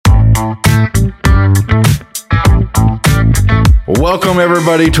Welcome,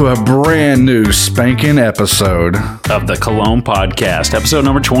 everybody, to a brand new spanking episode of the Cologne Podcast, episode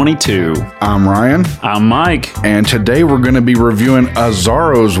number 22. I'm Ryan. I'm Mike. And today we're going to be reviewing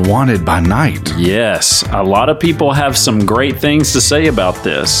Azzaro's Wanted by Night. Yes, a lot of people have some great things to say about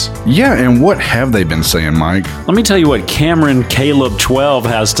this. Yeah, and what have they been saying, Mike? Let me tell you what Cameron Caleb 12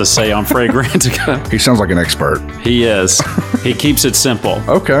 has to say on Fragrantica. He sounds like an expert. He is. He keeps it simple.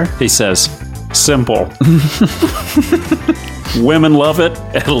 Okay. He says, simple. Women love it,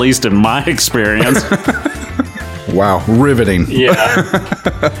 at least in my experience. Wow, riveting.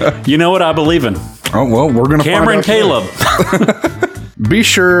 Yeah. You know what I believe in? Oh, well, we're going to find out. Cameron Caleb. Be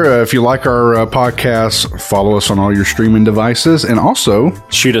sure, if you like our podcast, follow us on all your streaming devices, and also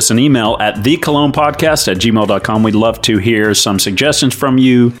shoot us an email at thecolognepodcast@gmail.com. We'd love to hear some suggestions from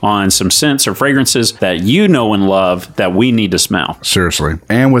you on some scents or fragrances that you know and love that we need to smell. Seriously.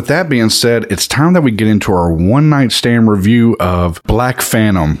 And with that being said, it's time that we get into our one-night stand review of Black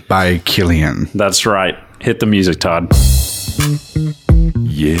Phantom by Killian. That's right. Hit the music, Todd.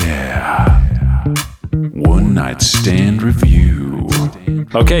 Yeah. One night stand review.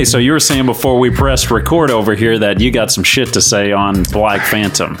 Okay, so you were saying before we pressed record over here that you got some shit to say on Black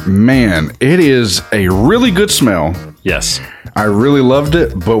Phantom. Man, it is a really good smell. Yes. I really loved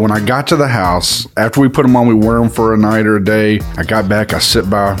it, but when I got to the house, after we put them on, we wear them for a night or a day. I got back, I sit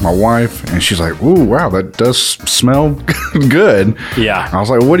by my wife, and she's like, ooh, wow, that does smell good. Yeah. I was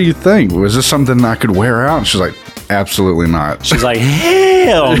like, what do you think? Was this something I could wear out? And she's like, absolutely not. She's like,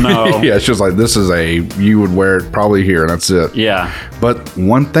 hell no. Yeah, she was like, this is you would wear it probably here, and that's it. Yeah. But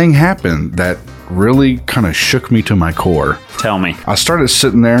one thing happened that really kind of shook me to my core. Tell me. I started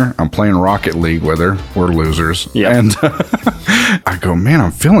sitting there. I'm playing Rocket League with her. We're losers. Yeah. And I go, man,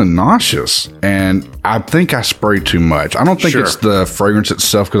 I'm feeling nauseous. And I think I sprayed too much. I don't think it's the fragrance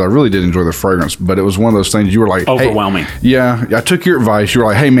itself, because I really did enjoy the fragrance, but it was one of those things you were like, overwhelming. Hey, yeah, I took your advice. You were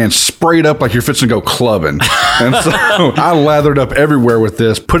like, hey, man, spray it up like you're fixing to go clubbing. And so I lathered up everywhere with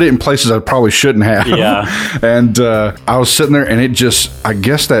this, put it in places I probably shouldn't have. Yeah. And I was sitting there, and it just, I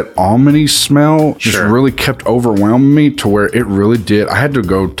guess that almondy smell just really kept overwhelming me to where it really did. I had to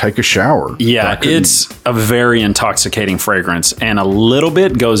go take a shower. Yeah, it's a very intoxicating fragrance, and a little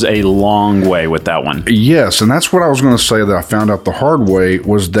bit goes a long way with that one. Yes, and that's what I was going to say that I found out the hard way,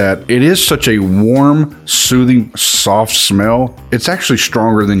 was that it is such a warm, soothing, soft smell. It's actually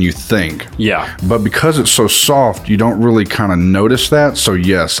stronger than you think. Yeah. But because it's so soft, you don't really kind of notice that. So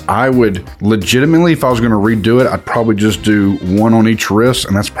yes, I would legitimately, if I was going to redo it, I'd probably just do one on each wrist,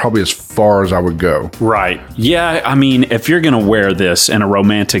 and that's probably as far as I would go. Right. Yeah, I mean, if you're going to wear this in a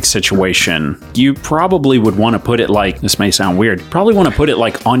romantic situation, you probably would want to put it like, this may sound weird, probably want to put it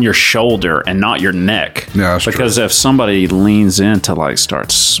like on your shoulder and not your neck. Yeah, that's because true. If somebody leans in to like start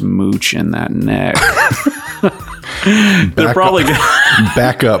smooching that neck, they're probably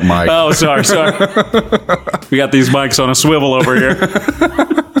back up, Mike. Oh, sorry. We got these mics on a swivel over here.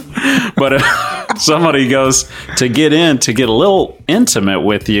 But if somebody goes to get a little intimate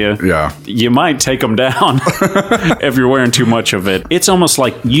with you, you might take them down if you're wearing too much of it. It's almost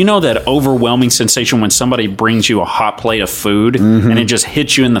like, you know, that overwhelming sensation when somebody brings you a hot plate of food and it just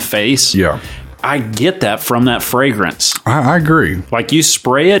hits you in the face? Yeah. I get that from that fragrance. I agree. Like, you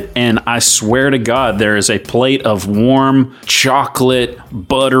spray it, and I swear to God, there is a plate of warm chocolate,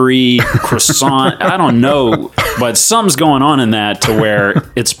 buttery croissant. I don't know, but something's going on in that to where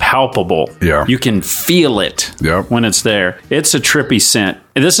it's palpable. Yeah. You can feel it when it's there. It's a trippy scent.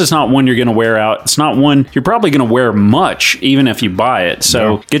 This is not one you're going to wear out. It's not one you're probably going to wear much, even if you buy it.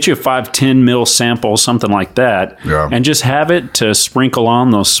 So get you a 5-10 ml sample, something like that, and just have it to sprinkle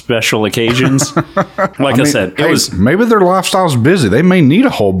on those special occasions. I said, it was... Maybe their lifestyle's busy. They may need a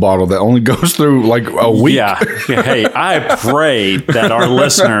whole bottle that only goes through like a week. Yeah. Hey, I pray that our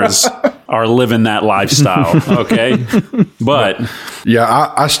listeners are living that lifestyle, okay? But...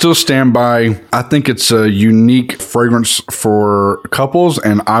 Yeah, I still stand by. I think it's a unique fragrance for couples,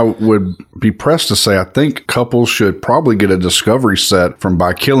 and I would be pressed to say I think couples should probably get a discovery set from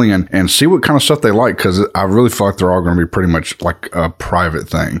By Killian and see what kind of stuff they like, because I really feel like they're all going to be pretty much like a private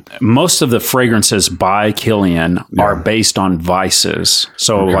thing. Most of the fragrances by Killian are based on vices.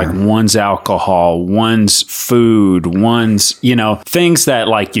 So like one's alcohol, one's food, one's, things that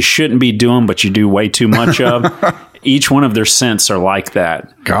like you shouldn't be doing, but you do way too much of. Each one of their scents are like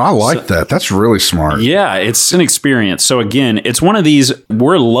that. God, I like that. That's really smart. Yeah, it's an experience. So again, it's one of these,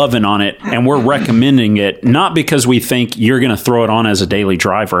 we're loving on it and we're recommending it, not because we think you're going to throw it on as a daily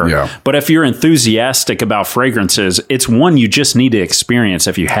driver, but if you're enthusiastic about fragrances, it's one you just need to experience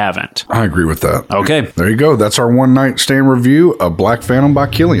if you haven't. I agree with that. Okay. There you go. That's our one night stand review of Black Phantom by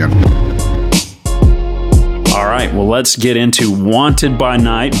Killian. All right, well, let's get into Wanted by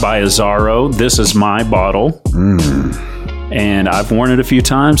Night by Azzaro. This is my bottle. And I've worn it a few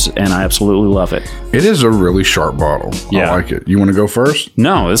times, and I absolutely love it. It is a really sharp bottle. Yeah. I like it. You want to go first?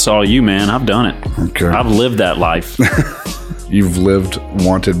 No, it's all you, man. I've done it. Okay. I've lived that life. You've lived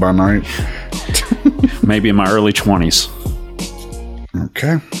Wanted by Night? Maybe in my early 20s.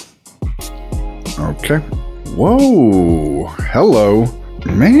 Okay. Okay. Whoa. Hello.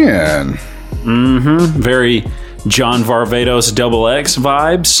 Man. Very John Varvatos Double X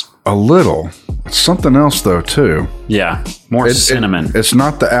vibes. A little. It's something else, though, too. Yeah. More cinnamon. It's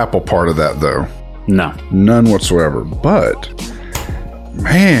not the apple part of that, though. No. None whatsoever. But,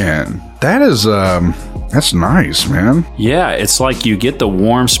 man, that is, that's nice, man. Yeah, it's like you get the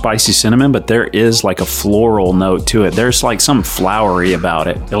warm, spicy cinnamon, but there is like a floral note to it. There's like some flowery about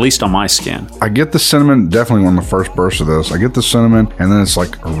it, at least on my skin. I get the cinnamon, definitely on the first burst of this. I get the cinnamon, and then it's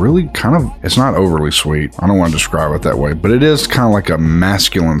like a really kind of, it's not overly sweet. I don't want to describe it that way, but it is kind of like a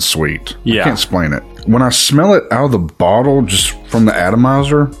masculine sweet. Yeah. I can't explain it. When I smell it out of the bottle, just from the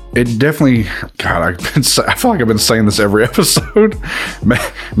atomizer, it definitely, God, I feel like I've been saying this every episode.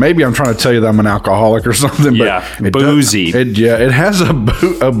 Maybe I'm trying to tell you that I'm an alcoholic or something, but yeah, boozy. It has a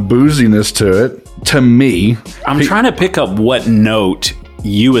booziness to it, to me. I'm trying to pick up what note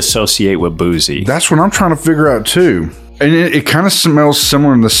you associate with boozy. That's what I'm trying to figure out too. And it kind of smells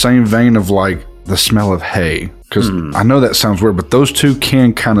similar in the same vein of like the smell of hay. Because I know that sounds weird, but those two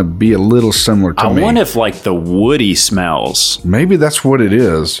can kind of be a little similar to me. I wonder if like the woody smells. Maybe that's what it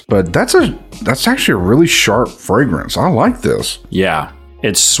is. But that's actually a really sharp fragrance. I like this. Yeah.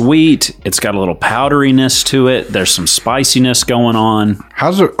 It's sweet. It's got a little powderiness to it. There's some spiciness going on.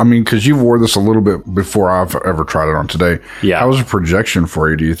 How's it? I mean, because you wore this a little bit before I've ever tried it on today. Yeah. How's the projection for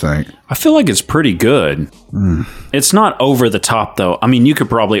you, do you think? I feel like it's pretty good. It's not over the top, though. I mean, you could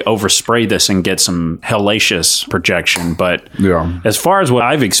probably overspray this and get some hellacious projection. But as far as what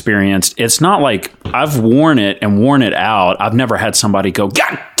I've experienced, it's not like I've worn it and worn it out. I've never had somebody go,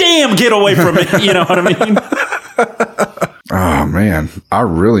 God damn, get away from it. You know what I mean? Oh, man. I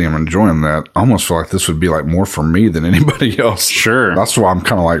really am enjoying that. I almost feel like this would be like more for me than anybody else. Sure. That's why I'm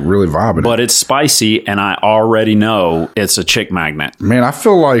kind of like really vibing. But it's spicy, and I already know it's a chick magnet. Man, I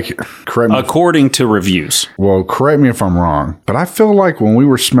feel like, according to reviews. Well, correct me if I'm wrong, but I feel like when we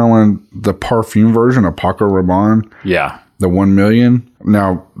were smelling the perfume version of Paco Rabanne, the 1 million,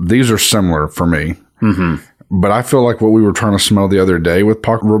 now these are similar for me. But I feel like what we were trying to smell the other day with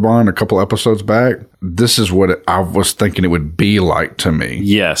Paco Rabanne a couple episodes back, this is what I was thinking it would be like to me.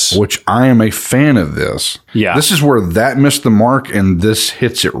 Yes. Which I am a fan of this. Yeah. This is where that missed the mark and this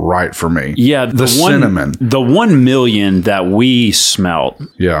hits it right for me. Yeah. The cinnamon. The 1 million that we smelt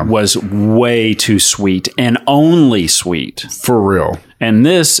was way too sweet and only sweet. For real. And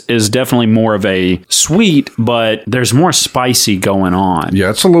this is definitely more of a sweet, but there's more spicy going on. Yeah,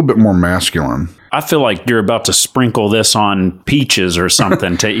 it's a little bit more masculine. I feel like you're about to sprinkle this on peaches or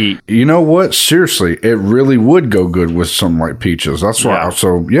something to eat. You know what? Seriously, it really would go good with something like peaches. That's why.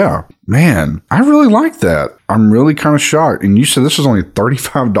 Yeah. Man, I really like that. I'm really kind of shocked. And you said this was only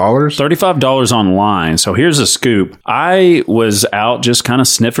 $35? $35 online. So here's a scoop. I was out just kind of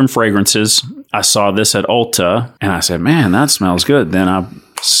sniffing fragrances. I saw this at Ulta and I said, man, that smells good. Then I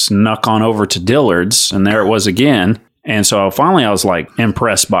snuck on over to Dillard's and there it was again. And so finally I was like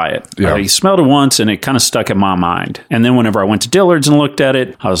impressed by it. Yeah. I smelled it once and it kind of stuck in my mind. And then whenever I went to Dillard's and looked at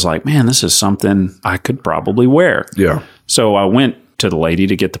it, I was like, man, this is something I could probably wear. Yeah. So I went to the lady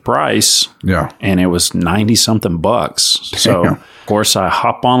to get the price. Yeah. And it was 90 something bucks. So of course I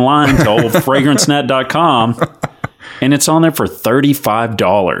hop online to oldfragrancenet.com and it's on there for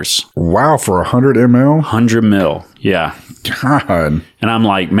 $35. Wow. For 100 ml? 100 mil. Yeah. God. And I'm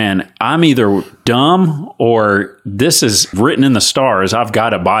like, man, I'm either dumb or this is written in the stars. I've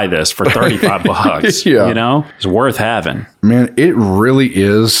got to buy this for 35 bucks. Yeah. You know, it's worth having. Man, it really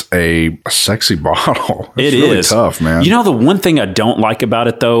is a sexy bottle. It's really tough, man. You know, the one thing I don't like about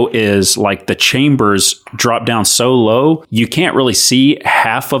it, though, is like the chambers drop down so low, you can't really see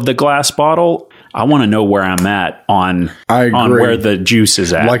half of the glass bottle. I want to know where I'm at on where the juice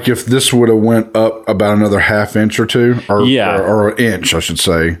is at. Like if this would have went up about another half inch or two, or an inch, I should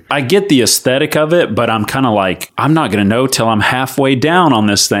say. I get the aesthetic of it, but I'm kind of like, I'm not going to know till I'm halfway down on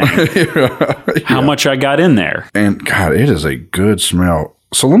this thing. How much I got in there. And God, it is a good smell.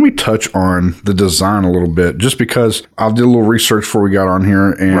 So let me touch on the design a little bit, just because I did a little research before we got on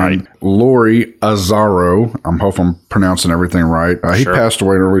here, and Lori Azzaro, I hope I'm pronouncing everything right. He passed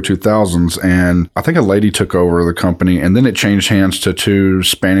away in the early 2000s, and I think a lady took over the company, and then it changed hands to two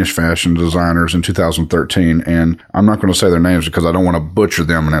Spanish fashion designers in 2013, and I'm not going to say their names because I don't want to butcher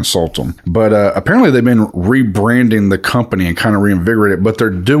them and insult them. But apparently they've been rebranding the company and kind of reinvigorate it, but they're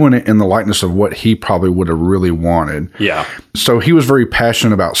doing it in the likeness of what he probably would have really wanted. Yeah. So he was very passionate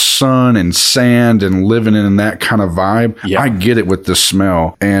about sun and sand and living in that kind of vibe. I get it with this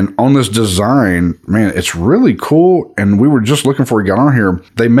smell. And on this design, man, it's really cool. And we were just looking before we got on here.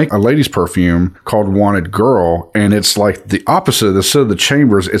 They make a ladies' perfume called Wanted Girl. And it's like the opposite of instead of the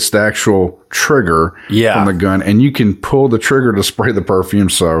chambers, it's the actual trigger from the gun. And you can pull the trigger to spray the perfume.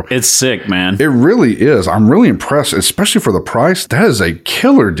 So it's sick, man. It really is. I'm really impressed, especially for the price. That is a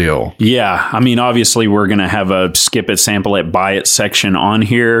killer deal. Yeah. I mean, obviously, we're going to have a skip it, sample it, buy it section on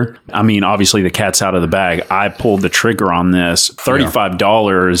here. I mean, obviously, the cat's out of the bag. I pulled the trigger on this.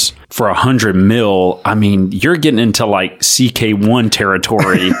 $35 for 100 mil. I mean, you're getting into like CK1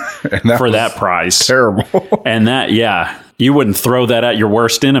 territory for that price. Terrible. And that, you wouldn't throw that at your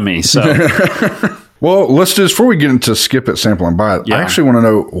worst enemy. So, well, let's do this before we get into skip it, sample, and buy it. I actually want to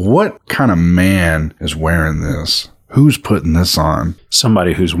know what kind of man is wearing this. Who's putting this on?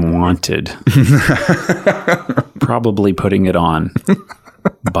 Somebody who's wanted. Probably putting it on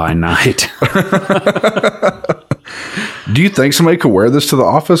by night. Do you think somebody could wear this to the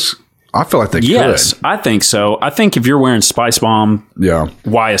office? I feel like they could. Yes, I think so. I think if you're wearing Spice Bomb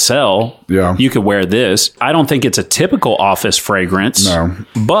YSL, you could wear this. I don't think it's a typical office fragrance. No.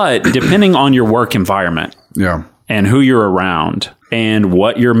 But depending on your work environment and who you're around and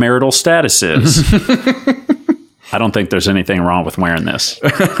what your marital status is, I don't think there's anything wrong with wearing this.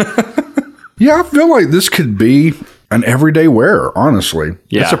 I feel like this could be an everyday wear, honestly.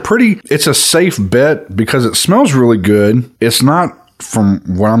 Yeah. It's a safe bet because it smells really good. It's not, from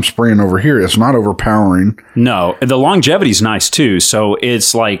what I'm spraying over here, it's not overpowering. No, the longevity's nice too. So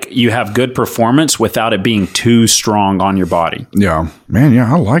it's like you have good performance without it being too strong on your body. Yeah. Man,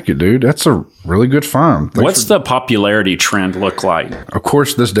 I like it, dude. That's a really good find. What's the popularity trend look like? Of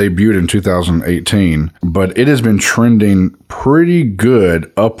course, this debuted in 2018, but it has been trending pretty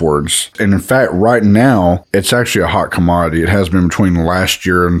good upwards. And in fact, right now, it's actually a hot commodity. It has been between last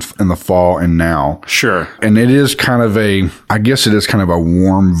year and the fall and now. Sure. And it is kind of a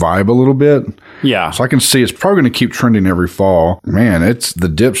warm vibe a little bit. Yeah. So I can see it's probably going to keep trending every fall. Man,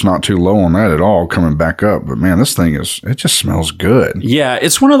 the dip's not too low on that at all, coming back up. But man, this thing it just smells good. Yeah,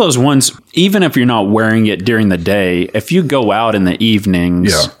 it's one of those ones, even if you're not wearing it during the day, if you go out in the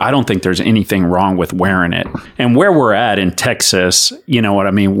evenings, I don't think there's anything wrong with wearing it. And where we're at in Texas, you know what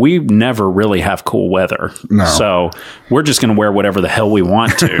I mean? We never really have cool weather. No. So we're just going to wear whatever the hell we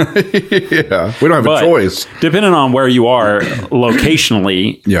want to. We don't have a choice. Depending on where you are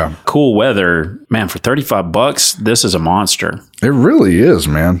locationally, cool weather, man, for $35, this is a monster. It really is,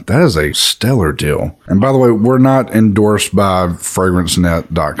 man. That is a stellar deal. And by the way, we're not endorsed by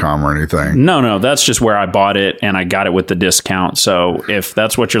fragrancenet.com or anything. No, that's just where I bought it and I got it with the discount. So if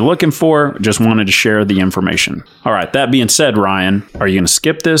that's what you're looking for, just wanted to share the information. All right, that being said, Ryan, are you going to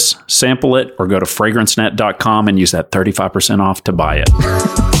skip this, sample it, or go to fragrancenet.com and use that 35% off to buy it?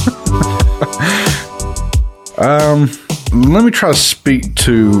 Let me try to speak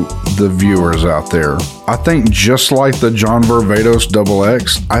to the viewers out there. I think just like the John Varvatos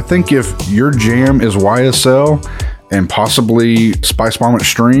XX, I think if your jam is YSL and possibly Spice Bomb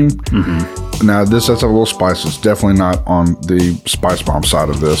Extreme, now that's a little spice. It's definitely not on the Spice Bomb side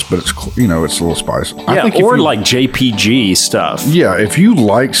of this, but it's it's a little spice. Yeah, or like JPG stuff. Yeah, if you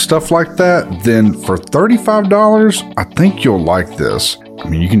like stuff like that, then for $35, I think you'll like this. I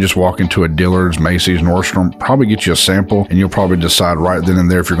mean, you can just walk into a Dillard's, Macy's, Nordstrom, probably get you a sample, and you'll probably decide right then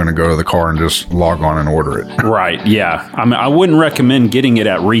and there if you're going to go to the car and just log on and order it. Right, yeah. I mean, I wouldn't recommend getting it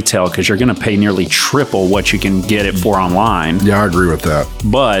at retail because you're going to pay nearly triple what you can get it for online. Yeah, I agree with that.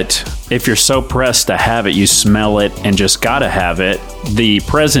 But if you're so pressed to have it, you smell it and just got to have it. The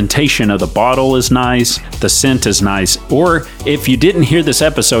presentation of the bottle is nice. The scent is nice. Or if you didn't hear this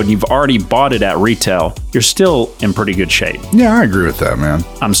episode and you've already bought it at retail, you're still in pretty good shape. Yeah, I agree with that, man.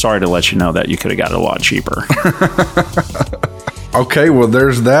 I'm sorry to let you know that you could have got it a lot cheaper. Okay, well,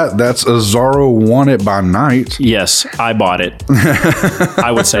 there's that. That's Azzaro Want It by Night. Yes, I bought it. I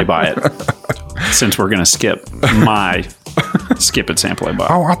would say buy it. since we're going to skip my skip it, sample it, buy.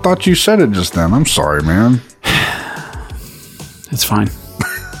 Oh, I thought you said it just then. I'm sorry, man. It's fine.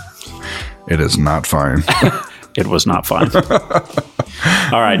 It is not fine. It was not fine.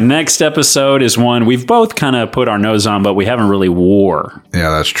 All right. Next episode is one we've both kind of put our nose on, but we haven't really wore. Yeah,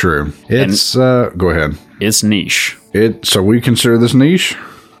 that's true. It's, go ahead. It's niche. So we consider this niche?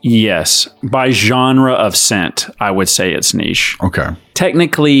 Yes. By genre of scent, I would say it's niche. Okay.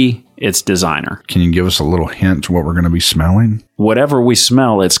 Technically, it's designer. Can you give us a little hint to what we're going to be smelling? Whatever we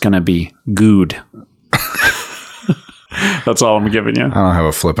smell, it's going to be good. That's all I'm giving you. I don't have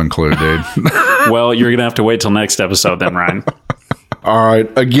a flipping clue, dude. Well, you're going to have to wait till next episode then, Ryan. All right.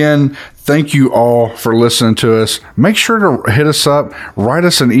 Again, thank you all for listening to us. Make sure to hit us up. Write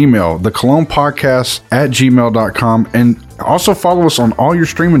us an email, thecolognePodcast@gmail.com. And also follow us on all your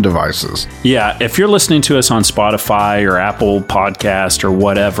streaming devices. Yeah. If you're listening to us on Spotify or Apple Podcast or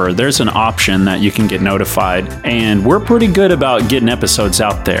whatever, there's an option that you can get notified. And we're pretty good about getting episodes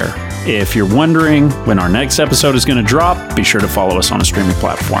out there. If you're wondering when our next episode is going to drop, be sure to follow us on a streaming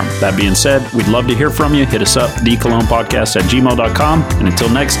platform. That being said, we'd love to hear from you. Hit us up, thecolognePodcast@gmail.com. And until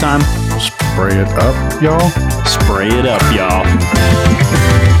next time, spray it up, y'all. Spray it up, y'all.